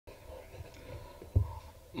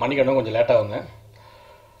மணிக்கணும் கொஞ்சம் லேட்டாக வந்தேன்.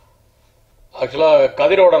 ஆக்சுவலாக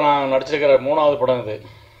கதிரோட நான் நடிச்சிருக்கிற 3வது படம் இது.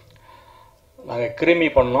 நாங்கள் கிருமி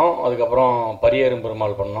பண்ணோம், அதுக்கப்புறம் பரியேறும்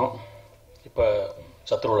பெருமாள் பண்ணோம், இப்போ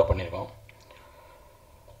சத்ருவில் பண்ணியிருக்கோம்.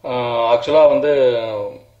 ஆக்சுவலாக வந்து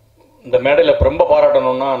இந்த மேடையில் ரொம்ப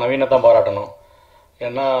பாராட்டணும்னா நவீனை தான் பாராட்டணும்.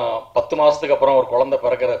 ஏன்னா 10 மாதத்துக்கு அப்புறம் ஒரு குழந்தை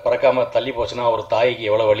பிறக்காமல் தள்ளி போச்சுன்னா ஒரு தாய்க்கு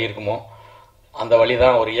எவ்வளோ வலி இருக்குமோ அந்த வலி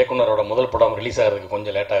தான் ஒரு இயக்குனரோட முதல் படம் ரிலீஸ் ஆகிறதுக்கு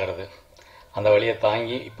கொஞ்சம் லேட் ஆகிறது. அந்த வழியை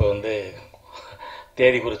தாங்கி இப்போ வந்து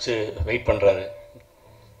தேதி குறித்து வெயிட் பண்ணுறாரு.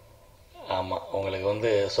 ஆமாம், உங்களுக்கு வந்து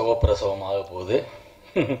சுகப்பிரசவம் ஆக போகுது.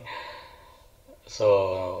 ஸோ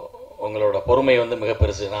உங்களோட பொறுமை வந்து மிக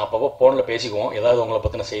பெருசு. நான் அப்பப்போ ஃபோனில் பேசிக்குவோம், ஏதாவது உங்களை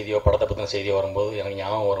பற்றின செய்தியோ படத்தை பற்றின செய்தியோ வரும்போது எனக்கு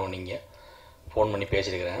ஞாபகம் வரும், நீங்கள் ஃபோன் பண்ணி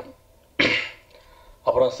பேசியிருக்கிறேன்.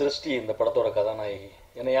 அப்புறம் சிருஷ்டி இந்த படத்தோட கதாநாயகி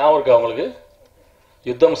என்ன ஞாபகம் இருக்கு அவங்களுக்கு?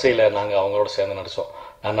 யுத்தம் செய்யல, நாங்கள் அவங்களோட சேர்ந்து நடித்தோம்.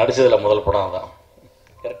 நான் நடித்ததில் முதல் படம் தான்.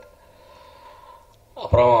 கரெக்ட்.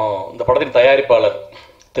 அப்புறம் இந்த படத்தின் தயாரிப்பாளர்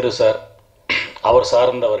திரு சார், அவர்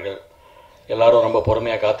சார்ந்தவர்கள் எல்லாரும் ரொம்ப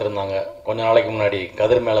பொறுமையாக காத்திருந்தாங்க. கொஞ்ச நாளைக்கு முன்னாடி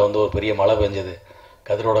கதிர் மேலே வந்து ஒரு பெரிய மழை பெஞ்சது,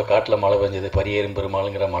 கதிரோட காட்டில் மழை பெஞ்சது, பரியேறும்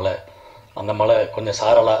பெருமாளுங்கிற மழை. அந்த மழை கொஞ்சம்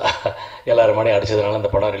சாரலாக எல்லாரும் மணி அடித்ததுனால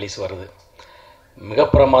இந்த படம் ரிலீஸ் வருது. மிக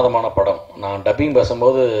பிரமாதமான படம். நான் டப்பிங்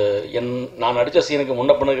பேசும்போது நான் நடித்த சீனுக்கு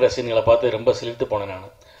முன்ன பண்ணுகிற சீன்களை பார்த்து ரொம்ப சிலிர்த்து போனேன்.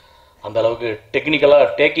 நான் அந்த அளவுக்கு டெக்னிக்கலாக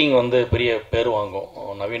டேக்கிங் வந்து பெரிய பேர் வாங்கும்.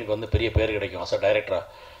 நவீனுக்கு வந்து பெரிய பேர் கிடைக்கும் அஸ் அ டைரக்டராக.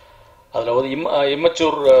 அதில் வந்து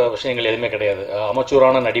இம்மச்சூர் விஷயங்கள் எதுவுமே கிடையாது.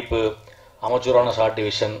 அமச்சூரான நடிப்பு, அமச்சூரான ஷார்ட்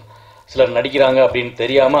டிவிஷன், சிலர் நடிக்கிறாங்க அப்படின்னு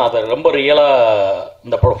தெரியாமல் அதை ரொம்ப ரியலாக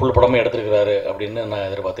இந்த ஃபுல் படமே எடுத்துருக்கிறாரு அப்படின்னு நான்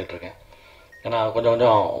எதிர்பார்த்துட்ருக்கேன். ஏன்னா கொஞ்சம்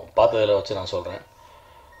கொஞ்சம் பார்த்ததில் வச்சு நான் சொல்கிறேன்.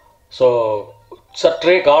 ஸோ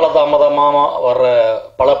சற்றே காலதாமதமாக வர்ற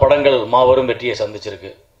பல படங்கள் மாபெரும் வெற்றியை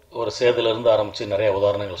சந்திச்சிருக்கு. ஒரு சேதுலேருந்து ஆரம்பித்து நிறைய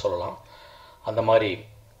உதாரணங்கள் சொல்லலாம். அந்த மாதிரி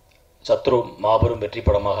சத்ரு மாபெரும் வெற்றி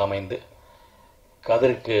படமாக அமைந்து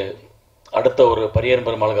கதிருக்கு அடுத்த ஒரு பரியேறும்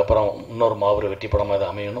பெருமாளுக்கு அப்புறம் இன்னொரு மாபெரும் வெற்றி படமாக இது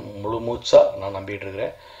அமையணும் முழு மூச்சாக நான் நம்பிட்டு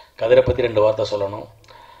இருக்கிறேன். கதிரை பற்றி 2 வார்த்தை சொல்லணும்.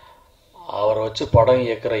 அவரை வச்சு படம்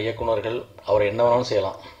இயக்குகிற இயக்குனர்கள் அவர் என்ன வேணாலும்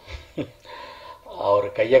செய்யலாம். அவர்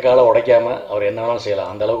கையை காலை உடைக்காமல் அவர் என்ன வேணாலும் செய்யலாம்.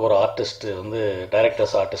 அந்தளவுக்கு ஒரு ஆர்டிஸ்ட் வந்து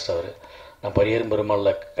டைரக்டர்ஸ் ஆர்டிஸ்ட் அவர். நான் பரியேறும்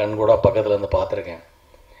பெருமாளில் கண்கூட பக்கத்தில் இருந்து பார்த்துருக்கேன்.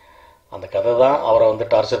 அந்த கதை தான் அவரை வந்து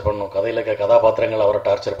டார்ச்சர் பண்ணும், கதையில் இருக்க கதாபாத்திரங்கள் அவரை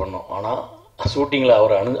டார்ச்சர் பண்ணும். ஆனால் ஷூட்டிங்கில்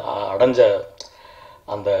அவர் அடைஞ்ச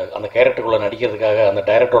அந்த அந்த கேரக்டருக்குள்ளே நடிக்கிறதுக்காக, அந்த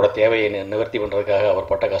டைரக்டரோட தேவையை நிவர்த்தி பண்ணுறதுக்காக அவர்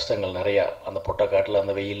பட்ட கஷ்டங்கள் நிறையா. அந்த பொட்டை காட்டில்,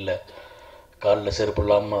 அந்த வெயிலில், காலில் செருப்பு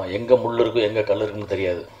இல்லாமல், எங்கே முள் இருக்கும் எங்கே கல் இருக்குன்னு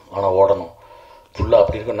தெரியாது, ஆனால் ஓடணும் ஃபுல்லாக.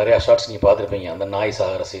 அப்படி இருக்கும் நிறையா ஷார்ட்ஸ் நீங்கள் பார்த்துருப்பீங்க. அந்த நாய்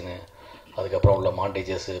சாகிற சீனு, அதுக்கப்புறம் உள்ள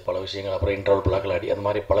மாண்டேஜஸ், பல விஷயங்கள், அப்புறம் இன்டர்வல் பிளாக்கில் அடி, அந்த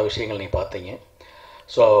மாதிரி பல விஷயங்கள் நீங்கள் பார்த்தீங்க.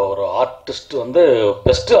 ஸோ ஒரு ஆர்டிஸ்ட் வந்து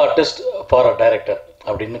best artist for a director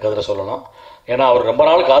அப்படின்னு கதிரை சொல்லலாம். ஏன்னா அவர் ரொம்ப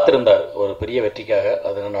நாள் காத்திருந்தார் ஒரு பெரிய வெற்றிக்காக.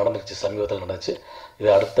 அது நடந்துருச்சு, சமீபத்தில் நடந்துச்சு. இது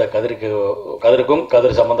அடுத்த கதிருக்கும்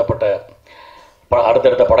கதிர் சம்மந்தப்பட்ட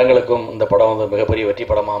அடுத்தடுத்த படங்களுக்கும் இந்த படம் வந்து மிகப்பெரிய வெற்றி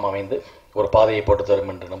படமாக அமைந்து ஒரு பாதையை போட்டு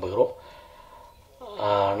தரும் என்று நம்புகிறோம்.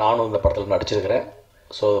 நானும் இந்த படத்தில் நடிச்சிருக்கிறேன்.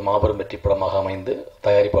 ஸோ மாபெரும் வெற்றி படமாக அமைந்து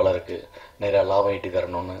தயாரிப்பாளருக்கு நிறையா லாபம் ஈட்டி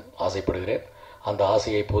தரணும்னு ஆசைப்படுகிறேன். அந்த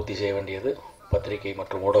ஆசையை பூர்த்தி செய்ய வேண்டியது பத்திரிகை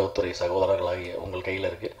மற்றும் ஊடகத்துறை சகோதரர்களாகிய உங்கள் கையில்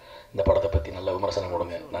இருக்குது. இந்த படத்தை பற்றி நல்ல விமர்சனம்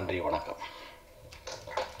கொடுங்க. நன்றி, வணக்கம்.